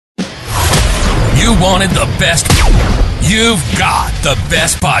you wanted the best, you've got the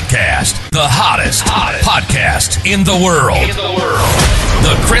best podcast. The hottest podcast in the world.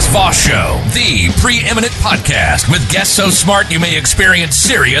 The Chris Voss Show, the preeminent podcast with guests so smart you may experience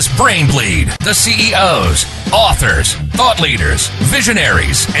serious brain bleed. The CEOs, authors, thought leaders,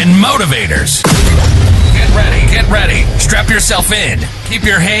 visionaries, and motivators. Get ready. Strap yourself in. Keep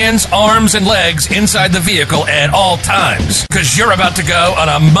your hands, arms, and legs inside the vehicle at all times, because you're about to go on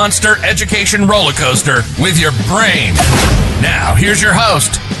a monster education roller coaster with your brain. Now, here's your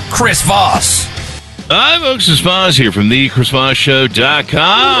host, Chris Voss. Hi, folks. It's Voss here from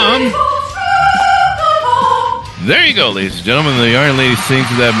thechrisvossshow.com. There you go, ladies and gentlemen. The Iron Lady sings,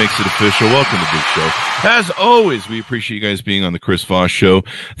 and that makes it official. Welcome to the big show. As always, we appreciate you guys being on the Chris Voss Show.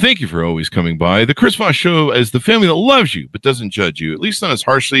 Thank you for always coming by. The Chris Voss Show is the family that loves you, but doesn't judge you, at least not as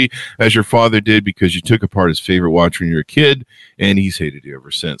harshly as your father did, because you took apart his favorite watch when you were a kid, and he's hated you ever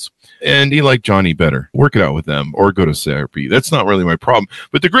since. And he liked Johnny better. Work it out with them, or go to therapy. That's not really my problem.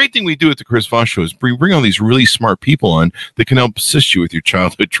 But the great thing we do at the Chris Voss Show is bring all these really smart people on that can help assist you with your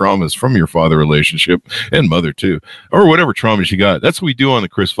childhood traumas from your father relationship, and mother too, or whatever traumas you got. That's what we do on the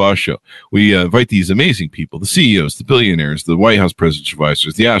Chris Voss Show. We invite these amazing people, the CEOs, the billionaires, the White House presidential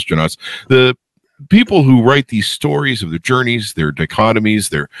advisors, the astronauts, the people who write these stories of their journeys, their dichotomies,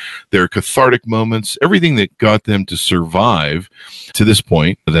 their cathartic moments, everything that got them to survive to this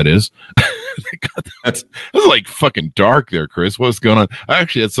point, that is. That was like fucking dark there, Chris. What's going on? I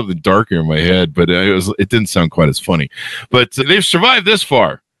actually had something darker in my head, but it didn't sound quite as funny. But they've survived this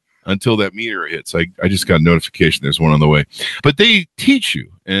far until that meteor hits. I just got a notification there's one on the way. But they teach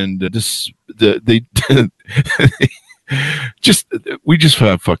you, and we just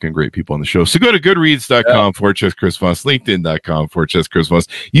have fucking great people on the show. So go to goodreads.com/Chris Voss, LinkedIn.com/Chris Voss,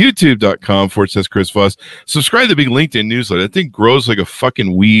 YouTube.com/Chris Voss. Subscribe to the big LinkedIn newsletter. That thing grows like a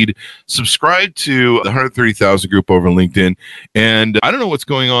fucking weed. Subscribe to the 130,000 group over on LinkedIn. And I don't know what's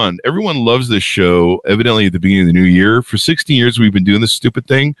going on. Everyone loves this show, evidently at the beginning of the new year. For 16 years, we've been doing this stupid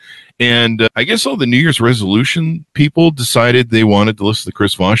thing. And I guess all the New Year's resolution people decided they wanted to listen to the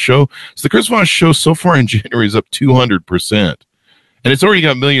Chris Voss Show. So the Chris Voss Show so far in January is up 200%. And it's already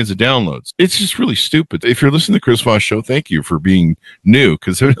got millions of downloads. It's just really stupid. If you're listening to the Chris Voss Show, thank you for being new,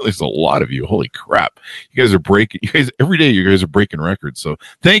 because there's a lot of you. Holy crap. You guys are every day you guys are breaking records. So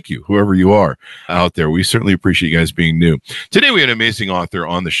thank you, whoever you are out there. We certainly appreciate you guys being new. Today we had an amazing author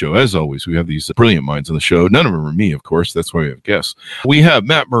on the show. As always, we have these brilliant minds on the show. None of them are me, of course. That's why we have guests. We have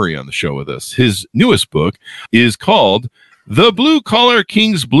Matt Murray on the show with us. His newest book is called The Blue Collar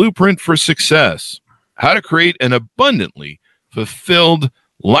King's Blueprint for Success: How to Create an Abundantly Fulfilled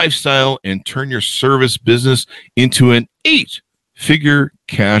Lifestyle and Turn Your Service Business into an 8-figure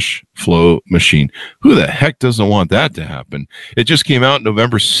cash flow machine. Who the heck doesn't want that to happen? It just came out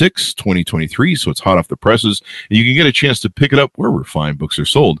November 6, 2023, so it's hot off the presses, and you can get a chance to pick it up wherever fine books are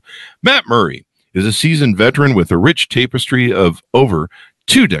sold. Matt Murray is a seasoned veteran with a rich tapestry of over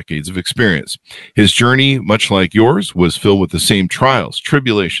 2 decades of experience. His journey, much like yours, was filled with the same trials,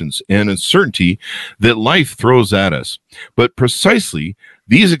 tribulations, and uncertainty that life throws at us. But precisely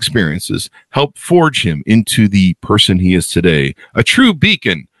these experiences helped forge him into the person he is today, a true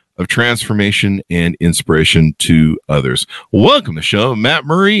beacon of transformation and inspiration to others. Welcome to the show, Matt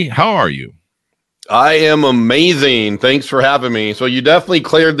Murray. How are you? I am amazing. Thanks for having me. So you definitely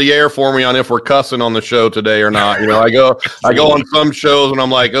cleared the air for me on if we're cussing on the show today or not. You know, I go on some shows and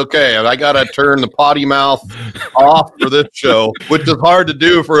I'm like, okay, I got to turn the potty mouth off for this show, which is hard to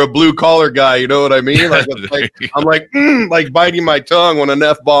do for a blue collar guy. You know what I mean? Like, I'm like biting my tongue when an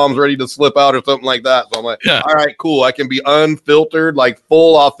F-bomb's ready to slip out or something like that. So I'm like, all right, cool. I can be unfiltered, like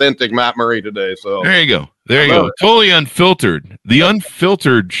full authentic Matt Murray today. So there you go. There you go. Totally unfiltered. The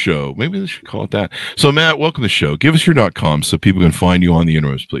Unfiltered Show. Maybe they should call it that. So, Matt, welcome to the show. Give us your .com so people can find you on the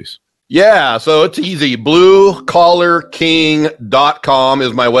interwebs, please. Yeah, so it's easy. BlueCollarKing.com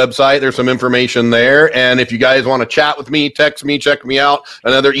is my website. There's some information there. And if you guys want to chat with me, text me, check me out.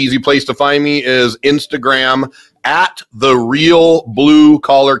 Another easy place to find me is Instagram at The Real Blue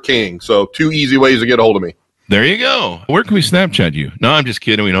Collar King. So 2 easy ways to get a hold of me. There you go. Where can we Snapchat you? No, I'm just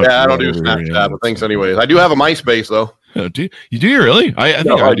kidding. I don't do Snapchat, but thanks anyways. I do have a MySpace, though. Oh, do you really? I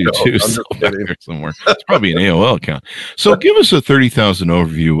think I do too. Back there somewhere. It's probably an AOL account. So give us a 30,000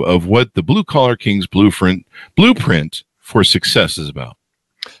 overview of what the Blue Collar King's blueprint for success is about.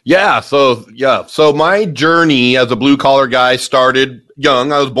 So my journey as a blue collar guy started,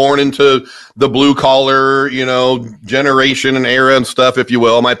 young. I was born into the blue collar, generation and era and stuff, if you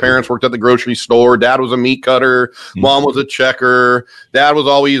will. My parents worked at the grocery store. Dad was a meat cutter. Mom was a checker. Dad was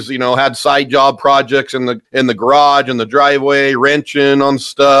always, had side job projects in the garage, in the driveway, wrenching on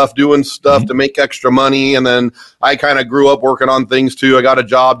stuff, doing stuff to make extra money. And then I kind of grew up working on things too. I got a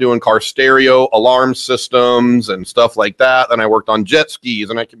job doing car stereo alarm systems and stuff like that. Then I worked on jet skis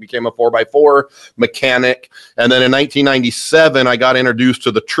and I became a 4x4 mechanic. And then in 1997, I got introduced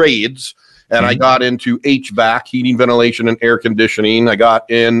to the trades. And I got into HVAC, heating, ventilation, and air conditioning. I got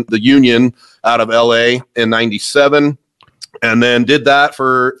in the union out of LA in 97 and then did that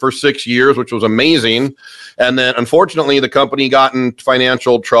for 6 years, which was amazing. And then unfortunately, the company got in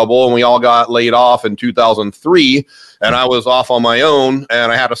financial trouble and we all got laid off in 2003. And I was off on my own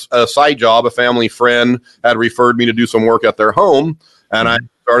and I had a side job. A family friend had referred me to do some work at their home. And I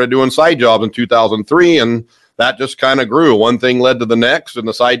started doing side jobs in 2003 and that just kind of grew. One thing led to the next, and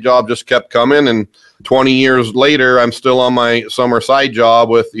the side job just kept coming. And 20 years later, I'm still on my summer side job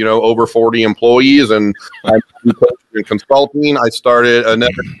with, over 40 employees. And I'm in consulting. I started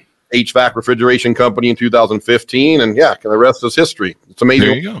another HVAC refrigeration company in 2015. And the rest is history. It's amazing.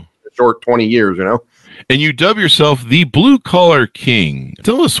 There you go. Short 20 years, And you dub yourself the Blue Collar King.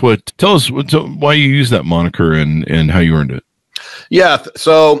 Tell us why you use that moniker and how you earned it. Yeah.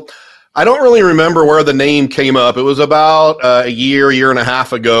 So I don't really remember where the name came up. It was about a year and a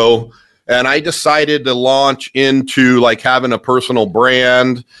half ago. And I decided to launch into like having a personal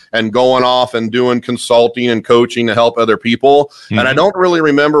brand and going off and doing consulting and coaching to help other people. And I don't really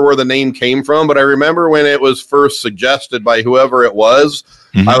remember where the name came from, but I remember when it was first suggested by whoever it was,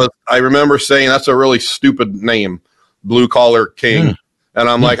 I remember saying, that's a really stupid name, Blue Collar King. And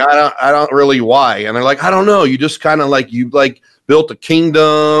I'm like, I don't really why. And they're like, I don't know. You just kind of built a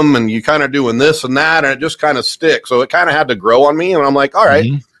kingdom and you kind of doing this and that. And it just kind of sticks. So it kind of had to grow on me. And I'm like, all right,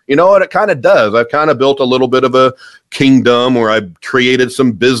 you know what? It kind of does. I've kind of built a little bit of a kingdom where I created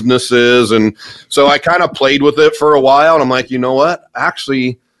some businesses. And so I kind of played with it for a while. And I'm like, you know what?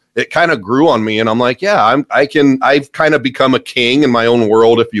 Actually, it kind of grew on me. And I'm like, yeah, I've kind of become a king in my own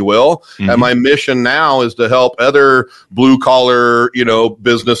world, if you will. And my mission now is to help other blue collar,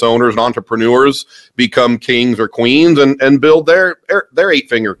 business owners and entrepreneurs become kings or queens and build their eight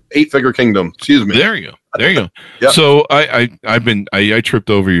figure kingdom. Excuse me. There you go. Yep. So I tripped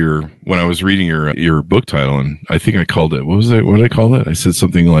over when I was reading your book title, and I think I called it, what did I call it? I said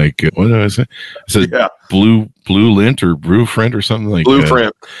something like, what did I say? I said blue lint or brew friend or something like blue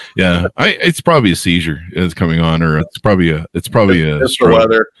friend. Yeah. It's probably a seizure that's coming on, or it's probably a stroke.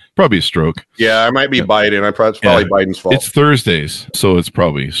 Weather. Probably a stroke. Yeah, I might be Biden. It's probably Biden's fault. It's Thursdays, so it's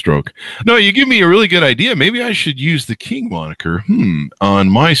probably a stroke. No, you give me a really good idea. Maybe I should use the King moniker on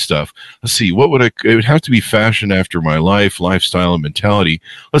my stuff. Let's see. It would have to be fashioned after my life, lifestyle, and mentality.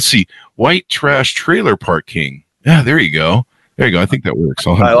 Let's see. White Trash Trailer Park King. Yeah, there you go. I think that works.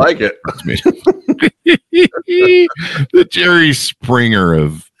 I like it. The Jerry Springer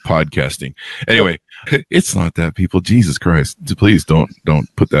of podcasting. Anyway, it's not that, people. Jesus Christ. Please don't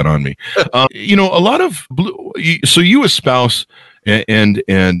put that on me. A lot of so you espouse and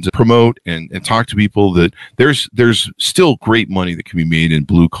promote and talk to people that there's still great money that can be made in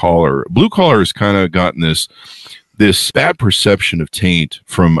blue collar. Blue collar has kind of gotten this bad perception of taint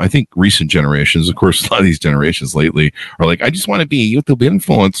from, I think, recent generations. Of course, a lot of these generations lately are like, I just want to be a YouTube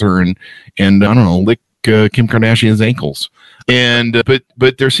influencer and I don't know, lick Kim Kardashian's ankles. And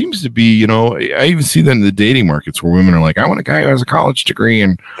but there seems to be, I even see that in the dating markets where women are like, I want a guy who has a college degree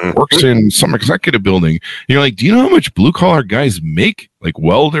and works in some executive building. And you're like, do you know how much blue collar guys make? Like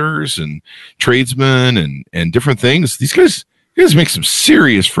welders and tradesmen and different things. These guys make some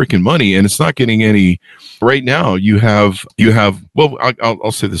serious freaking money, and it's not getting any. Right now, you have. Well,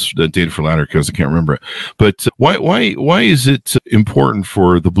 I'll say this data for later because I can't remember it. But why is it important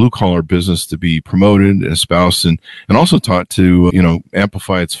for the blue collar business to be promoted and espoused and also taught to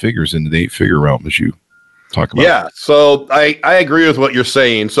amplify its figures into the 8-figure realm, as you talk about? Yeah, so I agree with what you're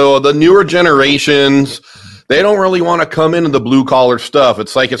saying. So the newer generations, they don't really want to come into the blue collar stuff.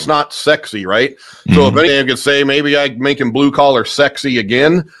 It's like, it's not sexy, right? So if anything, I could say maybe I'm making blue collar sexy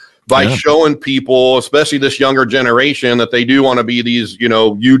again by showing people, especially this younger generation, that they do want to be these,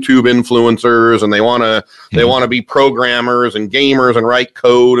 YouTube influencers, and they want to be programmers and gamers and write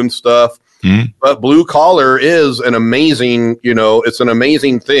code and stuff. But blue collar is an amazing, it's an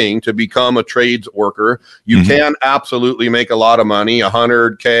amazing thing to become a trades worker. You can absolutely make a lot of money,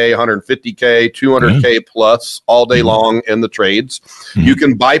 100K, 150K, 200K plus all day long in the trades. You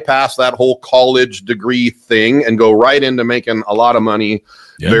can bypass that whole college degree thing and go right into making a lot of money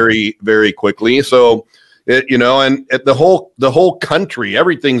very, very quickly. So, The whole country,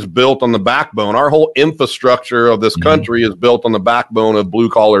 everything's built on the backbone. Our whole infrastructure of this country is built on the backbone of blue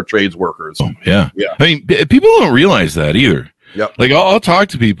collar trades workers. Oh, yeah. I mean, people don't realize that either. Yep. Like I'll talk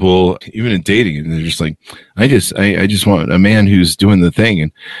to people even in dating, and they're just like, I just want a man who's doing the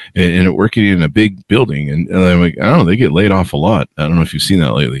thing and working in a big building. And I'm like, I don't know, they get laid off a lot. I don't know if you've seen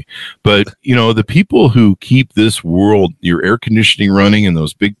that lately, but the people who keep this world, your air conditioning running in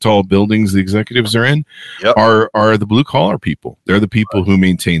those big tall buildings the executives are in, are the blue collar people. They're the people who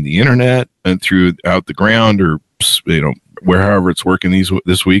maintain the internet and throughout the ground, or wherever it's working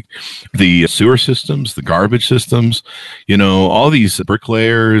this week, the sewer systems, the garbage systems, all these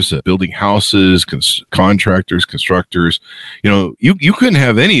bricklayers, building houses, contractors, constructors, you couldn't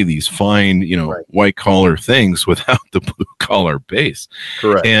have any of these fine, white collar things without the blue collar base.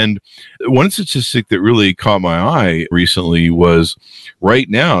 Correct. And one statistic that really caught my eye recently was right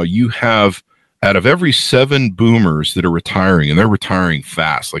now you have, out of every 7 boomers that are retiring, and they're retiring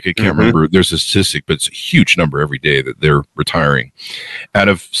fast, like I can't remember, there's a statistic, but it's a huge number every day that they're retiring. Out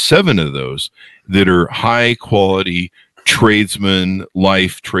of 7 of those that are high quality tradesmen, they're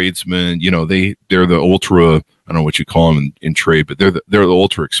the ultra, I don't know what you call them in trade, but they're the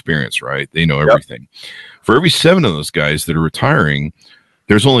ultra experienced, right? They know everything. For every 7 of those guys that are retiring,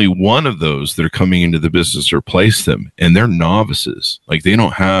 there's only 1 of those that are coming into the business to replace them, and they're novices. Like they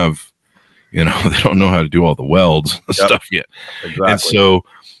don't have, they don't know how to do all the welds and stuff yet. Exactly. And so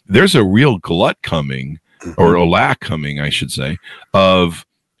there's a real glut coming, or a lack coming, I should say, of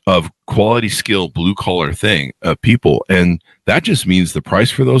quality skill, blue collar people. And that just means the price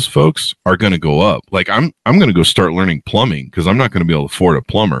for those folks are going to go up. Like I'm going to go start learning plumbing because I'm not going to be able to afford a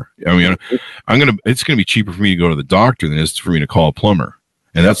plumber. I mean, it's going to be cheaper for me to go to the doctor than it is for me to call a plumber.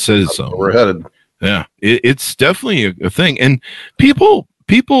 And that says so. We're headed. Yeah. It's definitely a thing. And people,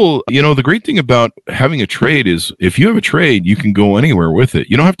 the great thing about having a trade is if you have a trade, you can go anywhere with it.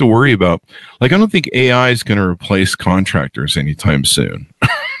 You don't have to worry about, like, I don't think AI is going to replace contractors anytime soon.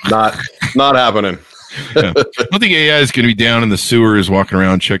 Not happening. Yeah. I don't think AI is going to be down in the sewers walking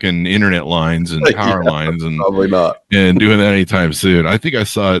around checking internet lines and power lines and probably not, and doing that anytime soon. I think I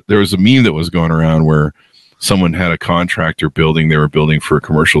saw it. There was a meme that was going around where someone had a contractor building, they were building for a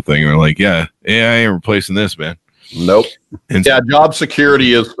commercial thing. And they're like, yeah, AI ain't replacing this, man. Nope. And job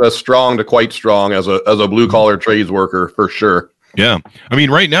security is strong to quite strong as a blue collar trades worker for sure. Yeah. I mean,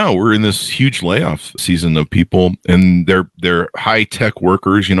 right now we're in this huge layoff season of people, and they're high tech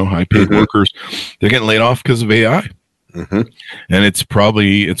workers, high paid workers. They're getting laid off because of AI. And it's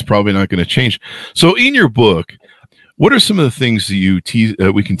probably not going to change. So in your book, what are some of the things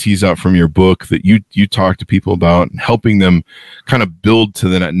that we can tease out from your book that you talk to people about, and helping them kind of build to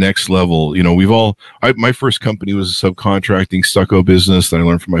the next level? My first company was a subcontracting stucco business that I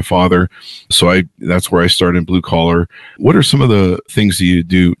learned from my father. So that's where I started in blue collar. What are some of the things that you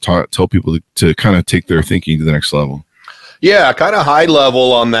do tell people to kind of take their thinking to the next level? Yeah, kind of high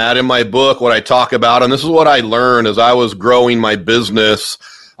level on that. In my book, what I talk about, and this is what I learned as I was growing my business,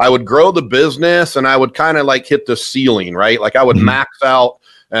 I would grow the business and I would kind of like hit the ceiling, right? Like I would max out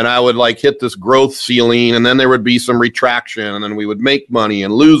and I would like hit this growth ceiling, and then there would be some retraction, and then we would make money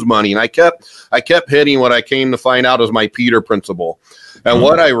and lose money. And I kept hitting what I came to find out as my Peter principle. And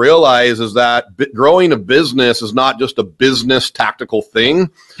what I realized is that growing a business is not just a business tactical thing.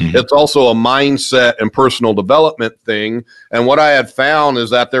 It's also a mindset and personal development thing. And what I had found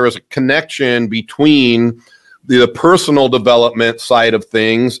is that there is a connection between the personal development side of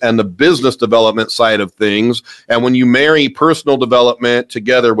things and the business development side of things. And when you marry personal development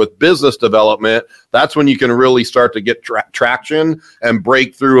together with business development, that's when you can really start to get traction and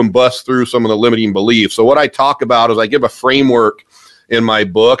break through and bust through some of the limiting beliefs. So what I talk about is I give a framework in my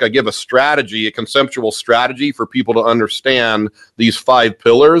book. I give a strategy, a conceptual strategy for people to understand these 5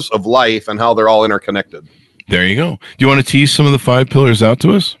 pillars of life and how they're all interconnected. There you go. Do you want to tease some of the 5 pillars out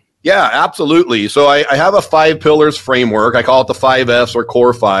to us? Yeah, absolutely. So I have a 5 pillars framework. I call it the 5S or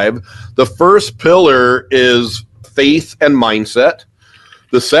core 5. The first pillar is faith and mindset.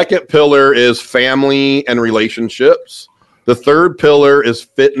 The second pillar is family and relationships. The third pillar is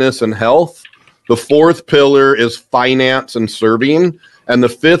fitness and health. The fourth pillar is finance and serving. And the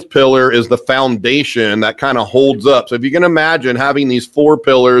fifth pillar is the foundation that kind of holds up. So if you can imagine having these 4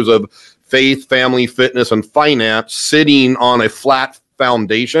 pillars of faith, family, fitness, and finance sitting on a flat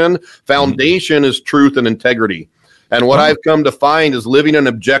foundation is truth and integrity. And what I've come to find is living an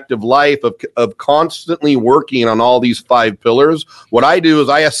objective life of constantly working on all these 5 pillars. What I do is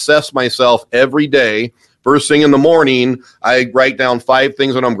I assess myself every day. First thing in the morning, I write down 5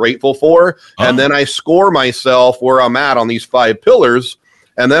 things that I'm grateful for, and then I score myself where I'm at on these 5 pillars,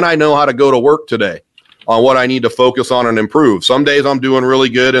 and then I know how to go to work today. on what I need to focus on and improve. Some days I'm doing really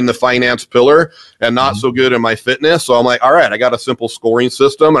good in the finance pillar and not so good in my fitness. So I'm like, all right, I got a simple scoring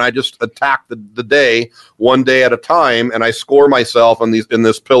system, and I just attack the day one day at a time, and I score myself in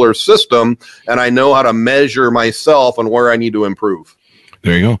this pillar system, and I know how to measure myself and where I need to improve.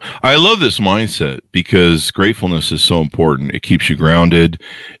 There you go. I love this mindset because gratefulness is so important. It keeps you grounded.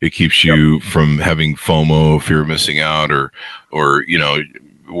 It keeps you from having FOMO, fear of missing out, or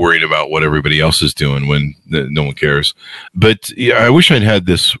worried about what everybody else is doing when no one cares. But yeah, I wish I'd had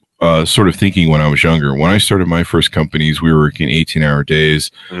this sort of thinking when I was younger. When I started my first companies, we were working 18-hour days.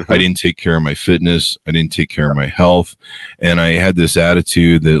 I didn't take care of my fitness. I didn't take care of my health. And I had this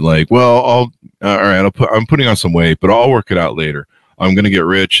attitude that like, well, I'm putting on some weight, but I'll work it out later. I'm going to get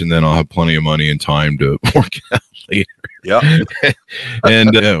rich, and then I'll have plenty of money and time to work out later. Yeah.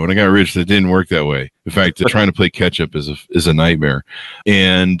 And when I got rich, that didn't work that way. In fact, trying to play catch up is a nightmare.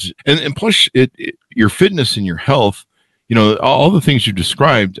 And plus, your fitness and your health, all the things you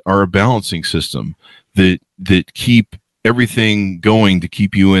described are a balancing system that keep everything going, to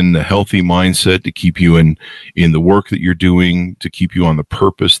keep you in the healthy mindset, to keep you in the work that you're doing, to keep you on the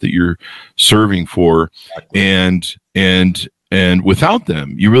purpose that you're serving for. And without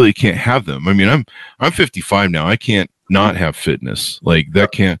them, you really can't have them. I mean, I'm 55 now. I can't not have fitness like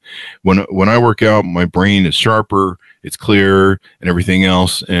that. Can't when I work out, my brain is sharper, it's clearer, and everything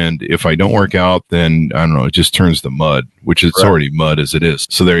else. And if I don't work out, then I don't know, it just turns to mud, which it's already mud as it is.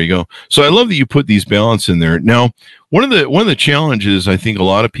 So there you go. So I love that you put these balance in there. Now, one of the challenges I think a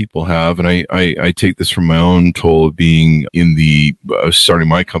lot of people have, and I take this from my own toll of being in the starting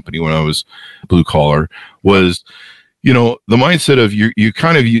my company when I was blue collar, was the mindset of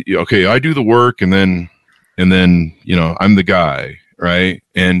okay, I do the work and then I'm the guy, right?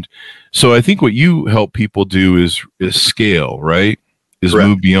 And so I think what you help people do is scale, right? Is Correct.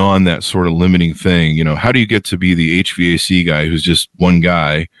 Move beyond that sort of limiting thing. How do you get to be the HVAC guy who's just one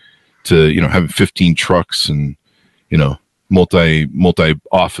guy to having 15 trucks and multi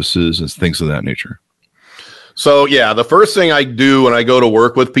offices and things of that nature? So yeah, the first thing I do when I go to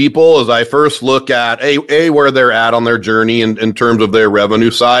work with people is I first look at where they're at on their journey in terms of their revenue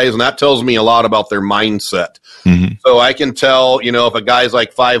size. And that tells me a lot about their mindset. Mm-hmm. So I can tell, if a guy's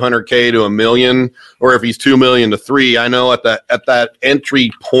like 500K to $1 million, or if he's 2 million to 3, I know at that entry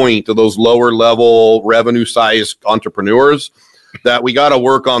point of those lower level revenue size entrepreneurs, that we got to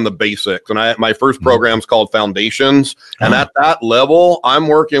work on the basics. And my first program is called Foundations. And at that level, I'm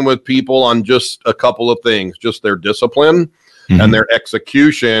working with people on just a couple of things, just their discipline and their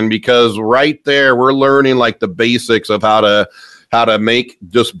execution, because right there, we're learning like the basics of how to make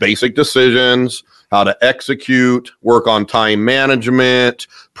just basic decisions, how to execute, work on time management,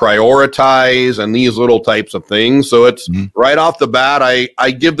 prioritize, and these little types of things. So it's right off the bat,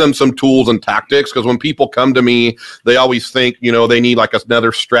 I give them some tools and tactics, because when people come to me, they always think, they need like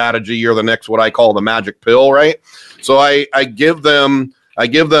another strategy or the next, what I call the magic pill, right? So I give them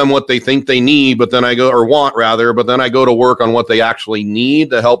what they think they need, but then I go to work on what they actually need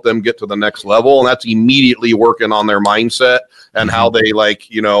to help them get to the next level. And that's immediately working on their mindset and how they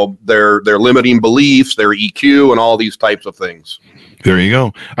their limiting beliefs, their EQ, and all these types of things. There you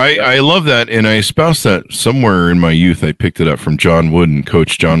go. I love that. And I espoused that somewhere in my youth. I picked it up from John Wooden,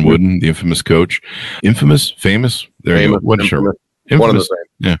 Coach John Wooden, the infamous coach. Infamous? Famous? There you go. What sure. Infamous. One of the same.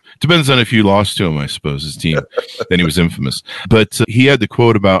 Yeah. Depends on if you lost to him, I suppose, his team. Then he was infamous. But he had the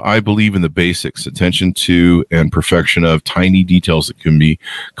quote about, I believe in the basics, attention to and perfection of tiny details that can be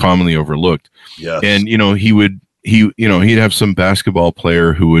commonly overlooked. Yes. And, he'd have some basketball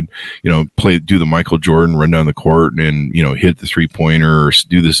player who would, do the Michael Jordan, run down the court and, hit the 3-pointer or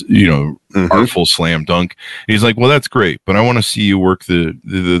do this, artful slam dunk. And he's like, well, that's great, but I want to see you work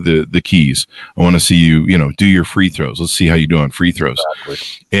the keys. I want to see you, do your free throws. Let's see how you do on free throws.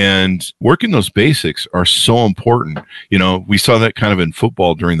 Exactly. And working those basics are so important. We saw that kind of in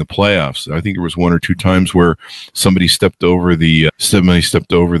football during the playoffs. I think there was 1 or 2 times where somebody stepped over the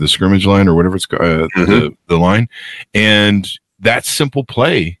scrimmage line or whatever it's the line. And that simple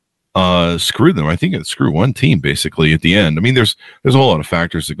play screwed them. I think it screwed one team basically at the end. I mean, there's a whole lot of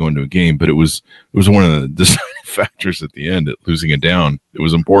factors that go into a game, but it was one of the deciding factors at the end at losing it down. It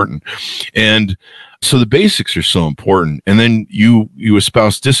was important. And so the basics are so important. And then you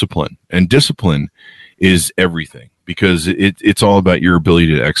espouse discipline, and discipline is everything, because it's all about your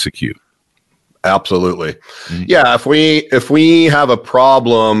ability to execute. Absolutely. Yeah. If we have a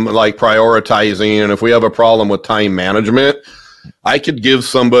problem like prioritizing, and if we have a problem with time management, I could give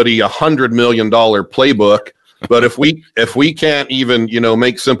somebody $100 million playbook But if we can't even,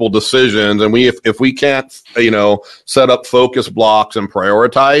 make simple decisions, and if we can't, set up focus blocks and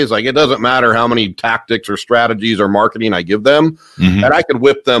prioritize, like it doesn't matter how many tactics or strategies or marketing I give them, and I could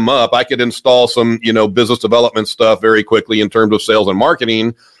whip them up. I could install some, business development stuff very quickly in terms of sales and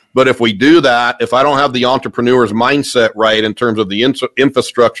marketing. But if we do that, if I don't have the entrepreneur's mindset right in terms of the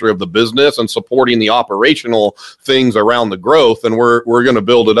infrastructure of the business and supporting the operational things around the growth, then we're going to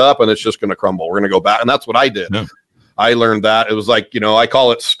build it up and it's just going to crumble. We're going to go back. And that's what I did. Yeah. I learned that. It was like, I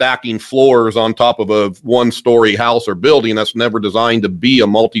call it stacking floors on top of a one-story house or building that's never designed to be a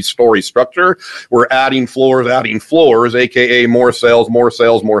multi-story structure. We're adding floors, aka more sales, more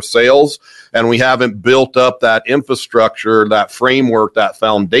sales, more sales. And we haven't built up that infrastructure, that framework, that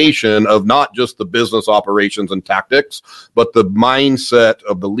foundation of not just the business operations and tactics, but the mindset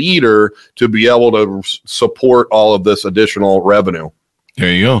of the leader to be able to support all of this additional revenue. There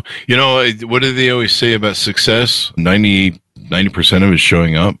you go. What do they always say about success? 90% of it is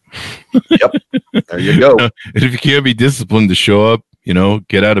showing up. Yep. There you go. And if you can't be disciplined to show up,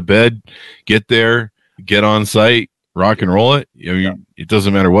 get out of bed, get there, get on site, rock and roll it. It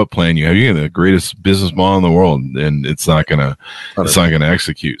doesn't matter what plan you have. You have the greatest business model in the world, and it's not gonna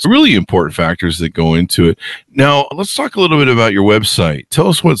execute. So really important factors that go into it. Now, let's talk a little bit about your website. Tell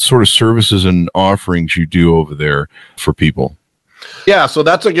us what sort of services and offerings you do over there for people. Yeah, so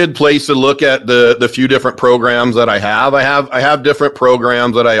that's a good place to look at the few different programs that I have. I have different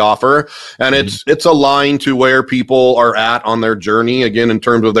programs that I offer, and it's aligned to where people are at on their journey, again, in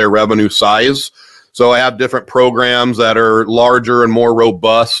terms of their revenue size. So I have different programs that are larger and more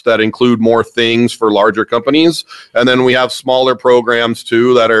robust that include more things for larger companies. And then we have smaller programs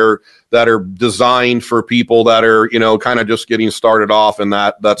too that are designed for people that are, kind of just getting started off in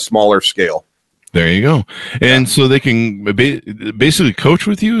that smaller scale. There you go. And so they can basically coach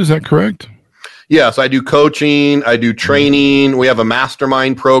with you. Is that correct? Yes, I do coaching. I do training. We have a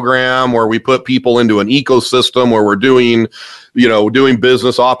mastermind program where we put people into an ecosystem where we're doing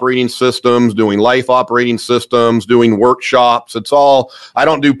business operating systems, doing life operating systems, doing workshops. It's all, I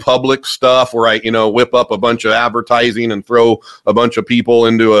don't do public stuff where I, whip up a bunch of advertising and throw a bunch of people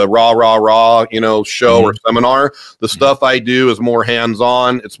into a show or seminar. The stuff I do is more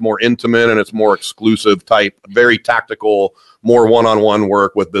hands-on, it's more intimate, and it's more exclusive type, very tactical, more one-on-one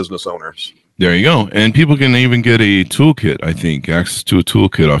work with business owners. There you go. And people can even get a toolkit, I think, access to a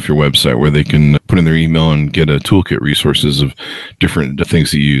toolkit off your website where they can put in their email and get a toolkit resources of different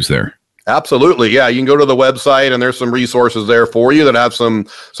things that you use there. Absolutely. Yeah. You can go to the website and there's some resources there for you that have some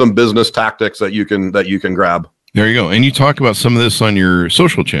business tactics that you can grab. There you go. And you talk about some of this on your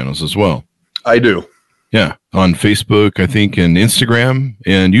social channels as well. I do. Yeah. On Facebook, I think, and Instagram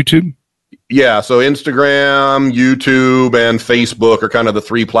and YouTube. Yeah, so Instagram, YouTube, and Facebook are kind of the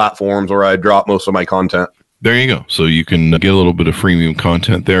three platforms where I drop most of my content. There you go. So you can get a little bit of freemium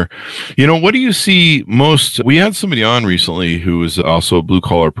content there. What do you see most? We had somebody on recently who was also a blue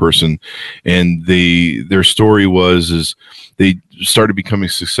collar person, and their story is they started becoming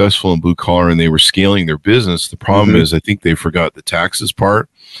successful in blue collar and they were scaling their business. The problem is I think they forgot the taxes part.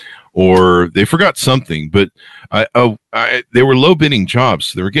 Or they forgot something, but they were low bidding jobs.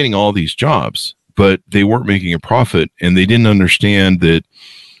 So they were getting all these jobs, but they weren't making a profit, and they didn't understand that.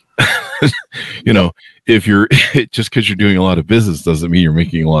 If you're just because you're doing a lot of business doesn't mean you're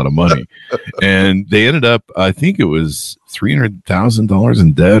making a lot of money. And they ended up, I think it was $300,000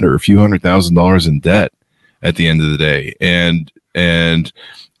 in debt or a few $100,000 in debt at the end of the day, and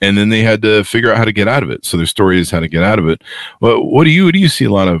then they had to figure out how to get out of it. So their story is how to get out of it. Well, what do you see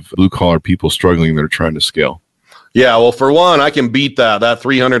a lot of blue collar people struggling that are trying to scale? Yeah, well, for one, I can beat that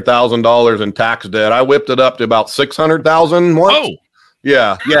 $300,000 in tax debt. I whipped it up to about $600,000 once. Oh,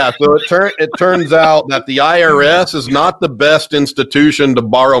 yeah. So it turns out that the IRS is not the best institution to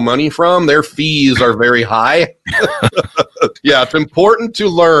borrow money from. Their fees are very high. Yeah, it's important to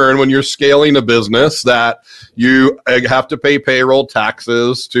learn when you're scaling a business that you have to pay payroll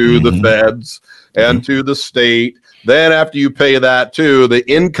taxes to the feds and to the state. Then after you pay that too, the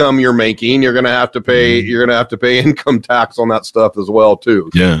income you're making, you're going to have to pay income tax on that stuff as well too.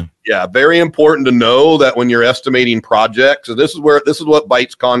 Yeah. Yeah, very important to know that when you're estimating projects, so this is what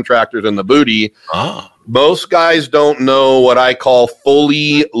bites contractors in the booty. Most guys don't know what I call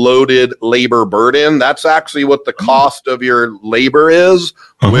fully loaded labor burden. That's actually what the cost of your labor is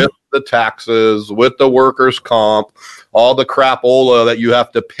with the taxes, with the workers' comp, all the crapola that you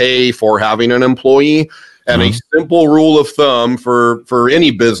have to pay for having an employee. And a simple rule of thumb for any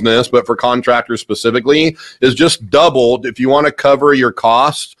business, but for contractors specifically, is just double. If you want to cover your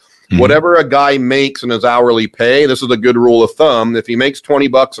costs, Whatever a guy makes in his hourly pay, this is a good rule of thumb. If he makes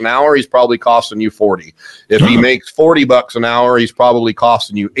 $20 an hour, he's probably costing you 40. If he makes $40 an hour, he's probably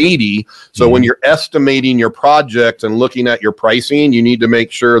costing you 80. So when you're estimating your project and looking at your pricing, you need to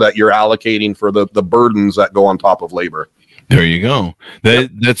make sure that you're allocating for the burdens that go on top of labor. There you go.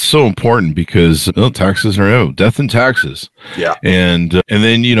 That's so important because taxes are death and taxes. Yeah. And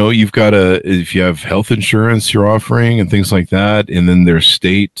then, you've got if you have health insurance you're offering and things like that, and then there's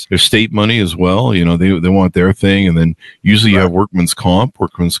state money as well. They want their thing. And then usually you have workman's comp.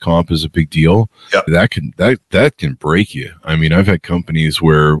 Workman's comp is a big deal. Yep. That can break you. I mean, I've had companies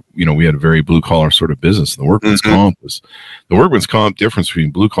where, we had a very blue collar sort of business. And the workman's comp difference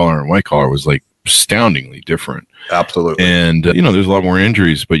between blue collar and white collar was like astoundingly different. Absolutely. And there's a lot more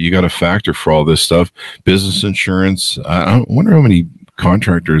injuries, but you got to factor for all this stuff. Business insurance. I wonder how many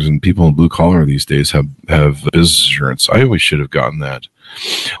contractors and people in blue collar these days have business insurance. I always should have gotten that.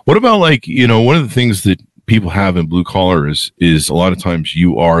 What about one of the things that people have in blue collar is a lot of times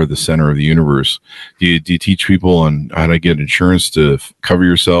you are the center of the universe. Do you teach people on how to get insurance to cover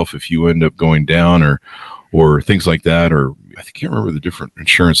yourself if you end up going down or things like that? Or I can't remember the different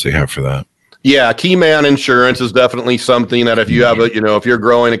insurance they have for that. Yeah, key man insurance is definitely something that if you have if you're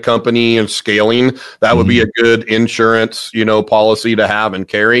growing a company and scaling, that would be a good insurance, policy to have and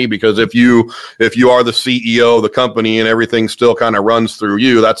carry, because if you are the CEO of the company and everything still kind of runs through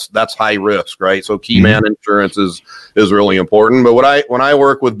you, that's high risk, right? So key man insurance is really important. But when I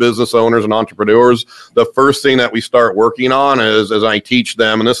work with business owners and entrepreneurs, the first thing that we start working on is, as I teach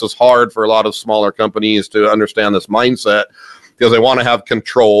them, and this is hard for a lot of smaller companies to understand this mindset, because they want to have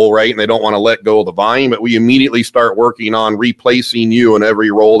control, right? And they don't want to let go of the vine, but we immediately start working on replacing you in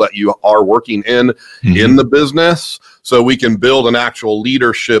every role that you are working in the business, so we can build an actual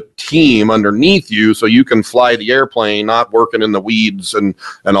leadership team underneath you so you can fly the airplane, not working in the weeds and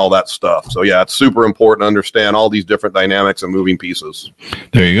all that stuff. So yeah, it's super important to understand all these different dynamics and moving pieces.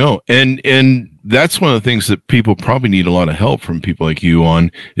 There you go. And that's one of the things that people probably need a lot of help from people like you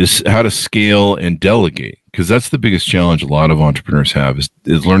on, is how to scale and delegate. Because that's the biggest challenge a lot of entrepreneurs have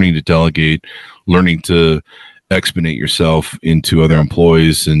is learning to delegate, learning to expedite yourself into other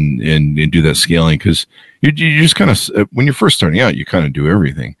employees and do that scaling. Because you just kind of, when you're first starting out, you kind of do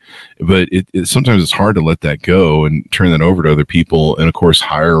everything. But sometimes it's hard to let that go and turn that over to other people. And of course,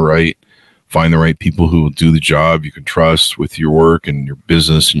 find the right people who will do the job you can trust with your work and your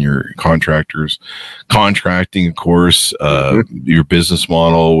business and your contractors. Contracting, of course, your business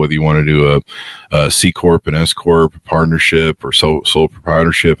model, whether you want to do a C Corp, an S Corp, partnership, or sole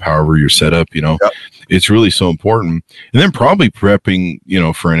proprietorship, however you're set up, it's really so important. And then probably prepping,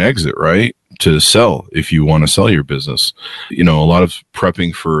 for an exit, right? To sell, if you want to sell your business. A lot of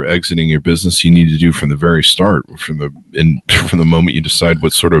prepping for exiting your business you need to do from the very start, from the moment you decide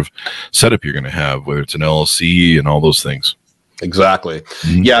what sort of setup you're going to have, whether it's an LLC and all those things. Exactly.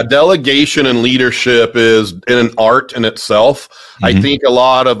 Yeah, delegation and leadership is an art in itself. I think a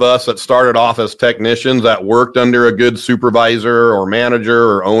lot of us that started off as technicians that worked under a good supervisor or manager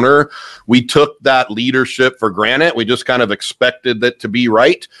or owner, we took that leadership for granted. We just kind of expected it to be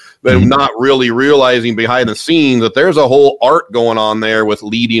right, but not really realizing behind the scenes that there's a whole art going on there with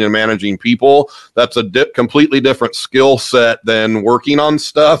leading and managing people. That's a completely different skill set than working on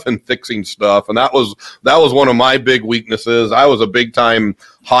stuff and fixing stuff. And that was one of my big weaknesses. I was a big time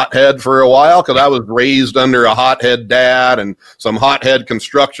hothead for a while because I was raised under a hothead dad and some hothead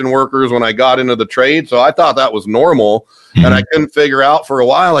construction workers when I got into the trade. So I thought that was normal. And I couldn't figure out for a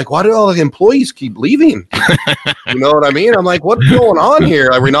while, like, why do all the employees keep leaving? You know what I mean? I'm like, what's going on here?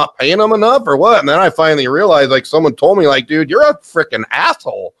 Are we not paying them enough or what? And then I finally realized, like, someone told me, like, dude, you're a freaking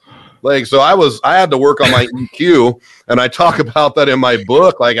asshole. Like, so I had to work on my EQ, and I talk about that in my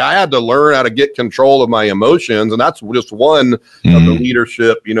book. Like, I had to learn how to get control of my emotions, and that's just one of the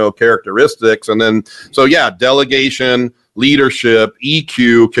leadership, characteristics. And then, so yeah, delegation, leadership,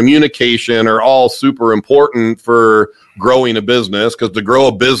 EQ, communication are all super important for growing a business, because to grow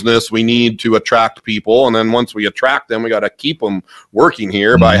a business, we need to attract people. And then once we attract them, we got to keep them working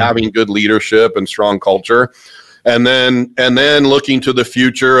here by having good leadership and strong culture. And then looking to the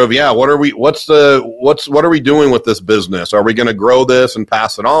future of, what are we doing with this business? Are we going to grow this and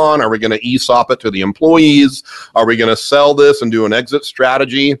pass it on? Are we going to ESOP it to the employees? Are we going to sell this and do an exit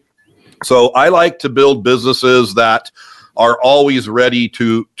strategy? So I like to build businesses that are always ready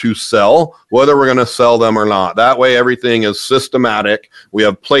to sell, whether we're going to sell them or not. That way, everything is systematic. We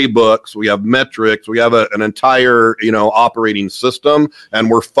have playbooks, we have metrics, we have an entire, operating system, and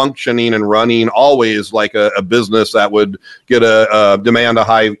we're functioning and running always like a business that would get demand a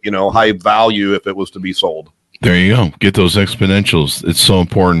high value if it was to be sold. There you go. Get those exponentials. It's so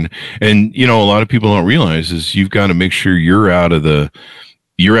important. And, a lot of people don't realize is you've got to make sure you're out of the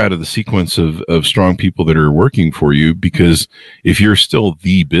sequence of strong people that are working for you, because if you're still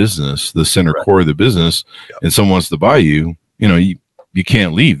the business, the center core of the business, and someone wants to buy you, you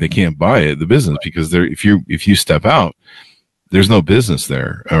can't leave. They can't buy it, the business, because if you step out, there's no business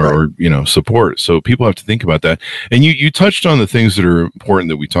there or support. So people have to think about that. And you touched on the things that are important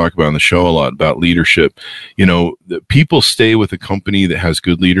that we talk about on the show a lot about leadership. People stay with a company that has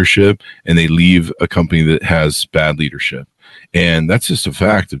good leadership and they leave a company that has bad leadership. And that's just a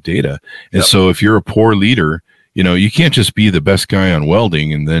fact of data. And so if you're a poor leader, you can't just be the best guy on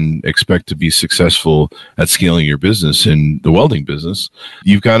welding and then expect to be successful at scaling your business in the welding business.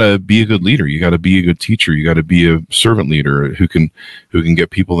 You've got to be a good leader. You got to be a good teacher. You got to be a servant leader who can get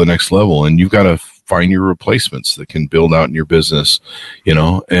people to the next level. And you've got to find your replacements that can build out in your business,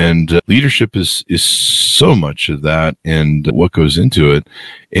 and leadership is so much of that and what goes into it.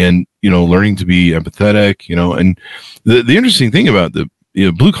 And, learning to be empathetic, and the interesting thing about the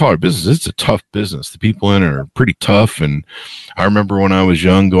blue collar business, it's a tough business. The people in it are pretty tough. And I remember when I was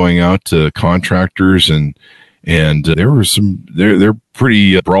young going out to contractors and there were they're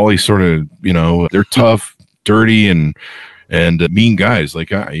pretty brawly sort of, they're tough, dirty and mean guys.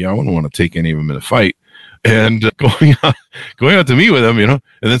 Like I wouldn't want to take any of them in a fight. And going out to meet with them, and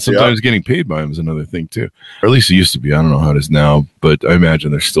then sometimes getting paid by them is another thing too. Or at least it used to be. I don't know how it is now, but I imagine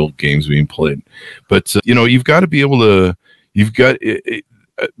there's still games being played. But you've got to be able to. You've got it,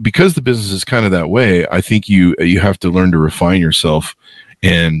 because the business is kind of that way. I think you have to learn to refine yourself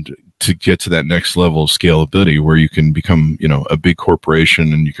and to get to that next level of scalability where you can become, a big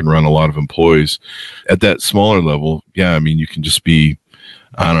corporation and you can run a lot of employees. At that smaller level, you can just be,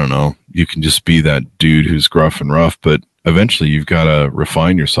 I don't know, you can just be that dude who's gruff and rough, but eventually you've got to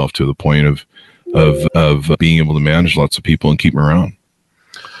refine yourself to the point of being able to manage lots of people and keep them around.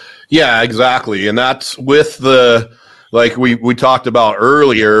 Yeah, exactly. And that's with like we talked about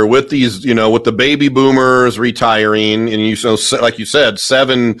earlier, with these, with the baby boomers retiring, and like you said,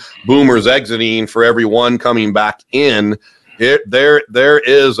 7 boomers exiting for every one coming back in. There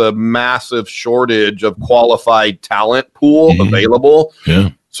is a massive shortage of qualified talent pool available.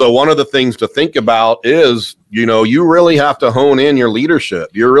 Yeah. So one of the things to think about is, you really have to hone in your leadership.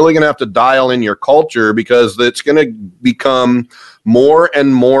 You're really going to have to dial in your culture, because it's going to become more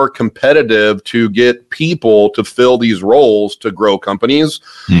and more competitive to get people to fill these roles to grow companies.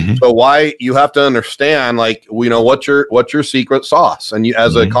 Mm-hmm. So why you have to understand, what's your secret sauce? And you,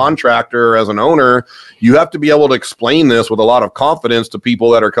 as a contractor, as an owner, you have to be able to explain this with a lot of confidence to people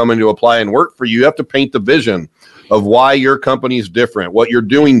that are coming to apply and work for you. You have to paint the vision of why your company's different, what you're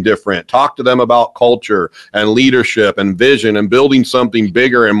doing different. Talk to them about culture and leadership and vision and building something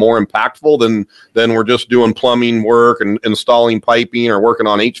bigger and more impactful than we're just doing plumbing work and installing piping or working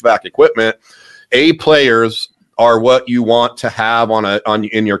on HVAC equipment. A players are what you want to have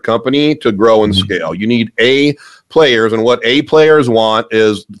in your company to grow and scale. You need A players, and what A players want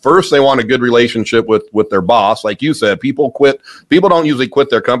is, first, they want a good relationship with their boss. Like you said, people don't usually quit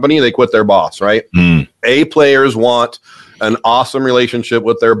their company, they quit their boss, right? A players want an awesome relationship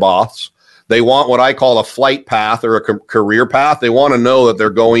with their boss. They want what I call a flight path or a career path. They want to know that they're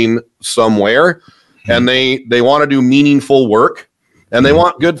going somewhere, and they want to do meaningful work. And they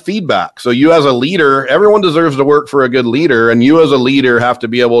want good feedback. So you as a leader, everyone deserves to work for a good leader. And you as a leader have to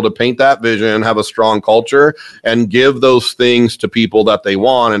be able to paint that vision, have a strong culture, and give those things to people that they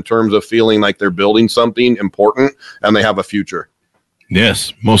want in terms of feeling like they're building something important and they have a future.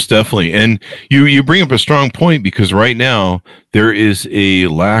 Yes, most definitely. And you bring up a strong point, because right now there is a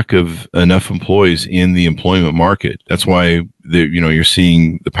lack of enough employees in the employment market. That's why you're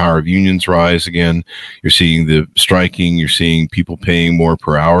seeing the power of unions rise again. You're seeing the striking. You're seeing people paying more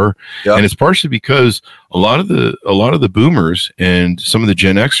per hour, and it's partially because a lot of the boomers and some of the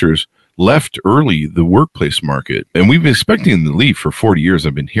Gen Xers left early the workplace market, and we've been expecting them to leave for 40 years.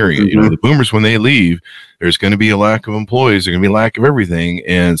 I've been hearing it. The boomers, when they leave, there's going to be a lack of employees. There's going to be a lack of everything,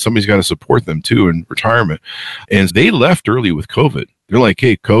 and somebody's got to support them too in retirement. And they left early with COVID. They're like,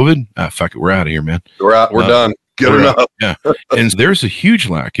 "Hey, COVID, fuck it, we're out of here, man. We're out. We're done. Good enough." Yeah, and there's a huge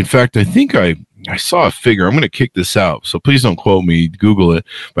lack. In fact, I think I saw a figure. I'm going to kick this out, so please don't quote me. Google it.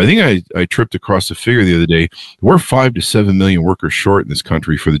 But I think I tripped across a figure the other day. We're 5 to 7 million workers short in this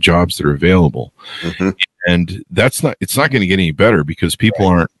country for the jobs that are available. And it's not going to get any better, because people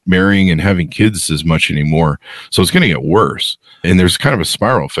aren't marrying and having kids as much anymore. So it's going to get worse. And there's kind of a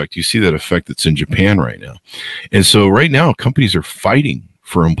spiral effect. You see that effect that's in Japan right now. And so right now, companies are fighting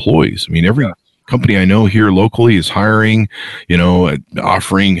for employees. I mean, every company I know here locally is hiring,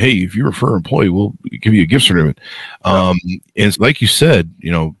 offering, hey, if you refer an employee, we'll give you a gift certificate. And like you said,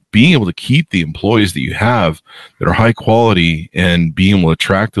 being able to keep the employees that you have that are high quality and being able to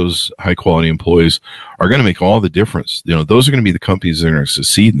attract those high quality employees are going to make all the difference. Those are going to be the companies that are going to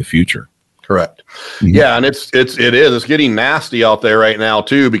succeed in the future. Correct. Mm-hmm. Yeah, and it's getting nasty out there right now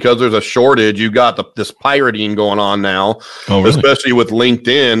too, because there's a shortage. You got this pirating going on now, especially with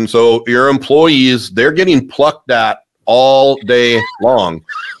LinkedIn. So your employees, they're getting plucked at all day long.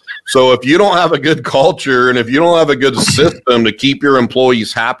 So if you don't have a good culture and if you don't have a good system to keep your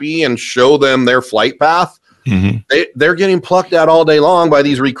employees happy and show them their flight path, they're getting plucked at all day long by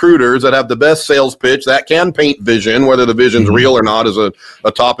these recruiters that have the best sales pitch that can paint vision. Whether the vision's real or not is a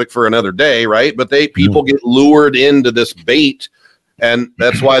topic for another day, right? But people get lured into this bait, and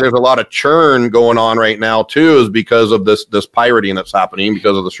that's why there's a lot of churn going on right now too, is because of this pirating that's happening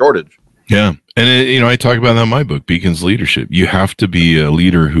because of the shortage. Yeah. And, I talk about that in my book, Beacon's Leadership. You have to be a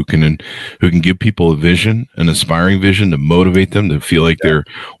leader who can give people a vision, an aspiring vision, to motivate them to feel like they're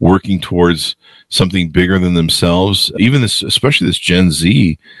working towards something bigger than themselves. Even especially this Gen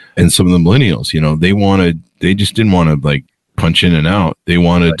Z and some of the millennials, they just didn't want to like punch in and out. They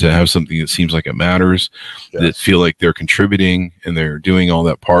wanted to have something that seems like it matters, that feel like they're contributing and they're doing all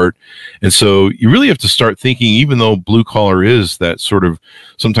that part. And so you really have to start thinking, even though blue collar is that sort of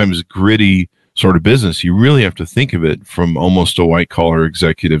sometimes gritty sort of business, you really have to think of it from almost a white collar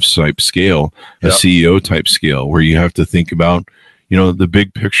executive type scale, a CEO type scale, where you have to think about, the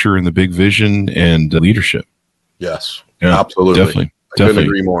big picture and the big vision and leadership. Yes, absolutely. Definitely. I couldn't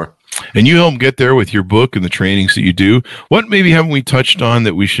agree more. And you help get there with your book and the trainings that you do. What maybe haven't we touched on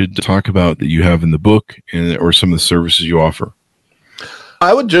that we should talk about that you have in the book or some of the services you offer?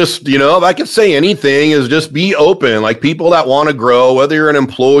 I would just, if I could say anything, is just be open. Like people that want to grow, whether you're an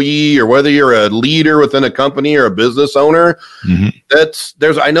employee or whether you're a leader within a company or a business owner,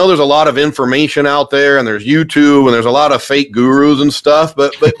 I know there's a lot of information out there, and there's YouTube and there's a lot of fake gurus and stuff,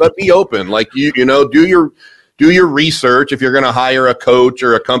 but be open. Like do your research if you're going to hire a coach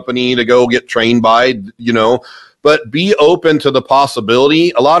or a company to go get trained by, but be open to the possibility.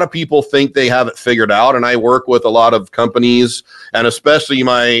 A lot of people think they have it figured out, and I work with a lot of companies, and especially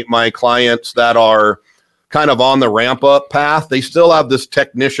my clients that are kind of on the ramp up path. They still have this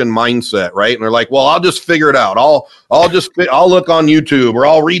technician mindset, right? And they're like, well, I'll just figure it out. I'll look on YouTube, or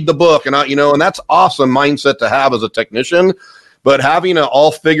I'll read the book, and and that's awesome mindset to have as a technician. But having an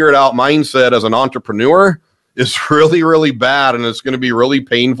all figure it out mindset as an entrepreneur is really, really bad, and it's going to be really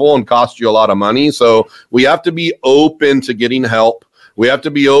painful and cost you a lot of money. So we have to be open to getting help. We have to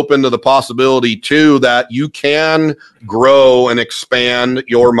be open to the possibility too that you can grow and expand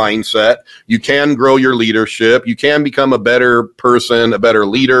your mindset. You can grow your leadership. You can become a better person, a better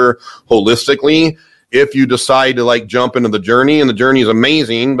leader holistically, if you decide to jump into the journey. And the journey is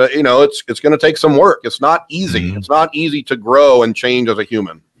amazing, but it's going to take some work. It's not easy. It's not easy to grow and change as a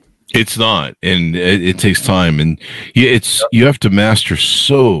human. It's not, and it takes time, and you have to master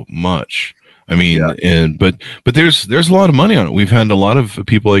so much. I mean, but there's a lot of money on it. We've had a lot of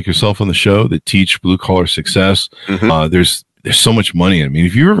people like yourself on the show that teach blue collar success. There's so much money in it. I mean,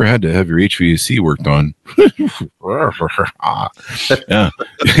 if you ever had to have your HVAC worked on,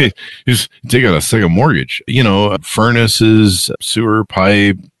 just take out a second mortgage. Furnaces, sewer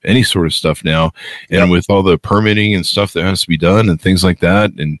pipe, any sort of stuff now, and with all the permitting and stuff that has to be done and things like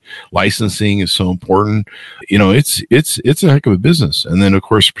that, and licensing is so important. It's a heck of a business. And then of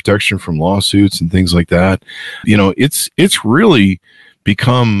course protection from lawsuits and things like that. It's really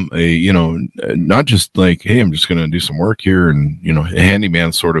become a not just like, hey, I'm just going to do some work here and a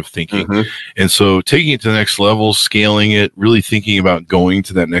handyman sort of thinking. And so taking it to the next level, scaling it, really thinking about going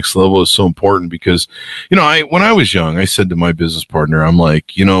to that next level is so important, because when I was young, I said to my business partner, I'm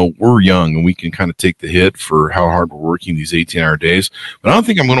like, we're young and we can kind of take the hit for how hard we're working these 18-hour days, but I don't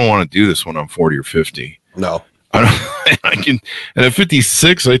think I'm going to want to do this when I'm 40 or 50. No. I can, and at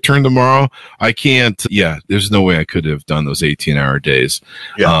 56, I turn tomorrow. I can't. Yeah, there's no way I could have done those 18-hour days.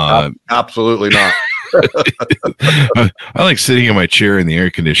 Yeah, absolutely not. I like sitting in my chair in the air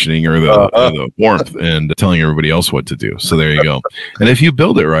conditioning or the warmth and telling everybody else what to do. So there you go. And if you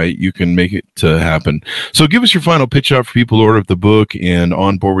build it right, you can make it to happen. So give us your final pitch out for people who order the book and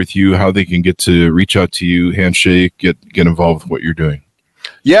on board with you, how they can get to reach out to you, handshake, get involved with what you're doing.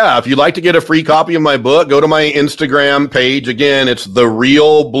 Yeah, if you'd like to get a free copy of my book, go to my Instagram page. Again, it's The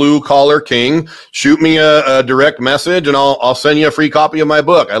Real Blue Collar King. Shoot me a direct message and I'll send you a free copy of my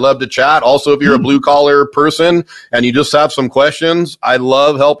book. I love to chat. Also, if you're a blue collar person and you just have some questions, I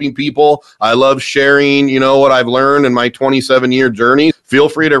love helping people. I love sharing, what I've learned in my 27-year journey. feel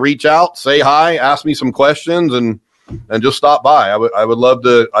free to reach out, say hi, ask me some questions, and just stop by. I would love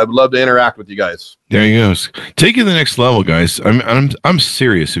to interact with you guys. There you go. Take it to the next level, guys. I'm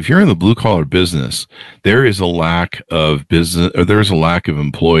serious. If you're in the blue collar business, there is a lack of business, or there's a lack of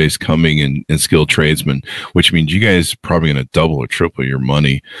employees coming in skilled tradesmen, which means you guys are probably going to double or triple your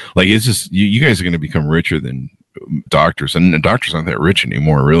money. Like, it's just you guys are going to become richer than doctors, and the doctors aren't that rich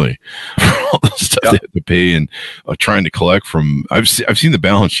anymore, really, for all the stuff they have to pay and trying to collect from. I've seen the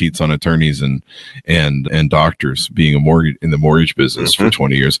balance sheets on attorneys and doctors being in the mortgage business for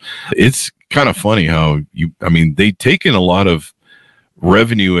 20 years. It's kind of funny how they take in a lot of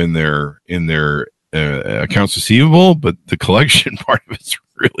revenue in their accounts receivable, but the collection part of it's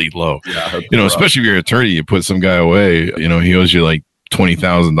really low. Yeah, especially if you're an attorney, you put some guy away, he owes you like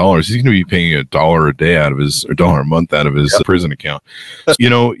 $20,000. He's going to be paying $1 a day out of his, or $1 a month out of his prison account.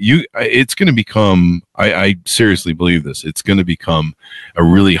 It's going to become, I seriously believe this, it's going to become a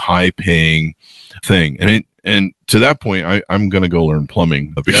really high paying thing. And to that point, I'm going to go learn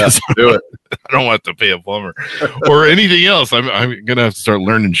plumbing because I don't want to pay a plumber or anything else. I'm going to have to start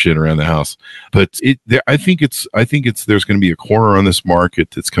learning shit around the house. But I think there's going to be a corner on this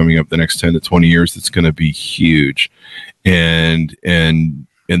market that's coming up the next 10 to 20 years that's going to be huge. And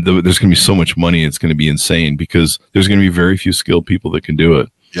there's going to be so much money, it's going to be insane because there's going to be very few skilled people that can do it.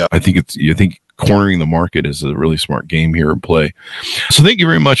 Yeah, I think cornering the market is a really smart game here in play. So thank you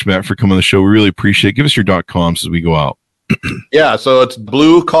very much, Matt, for coming on the show. We really appreciate it. Give us your .coms as we go out. Yeah, so it's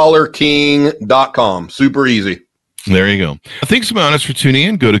bluecollarking.com. Super easy. There you go. Thanks, Mountis, for tuning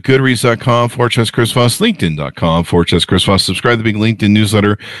in. Go to goodreads.com/Chris Voss, LinkedIn.com/Chris Voss. Subscribe to the big LinkedIn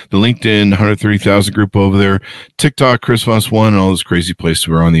newsletter, the LinkedIn 130,000 group over there, TikTok, Chris Voss 1, and all those crazy places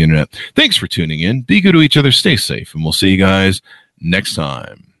we're on the internet. Thanks for tuning in. Be good to each other. Stay safe, and we'll see you guys next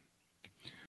time.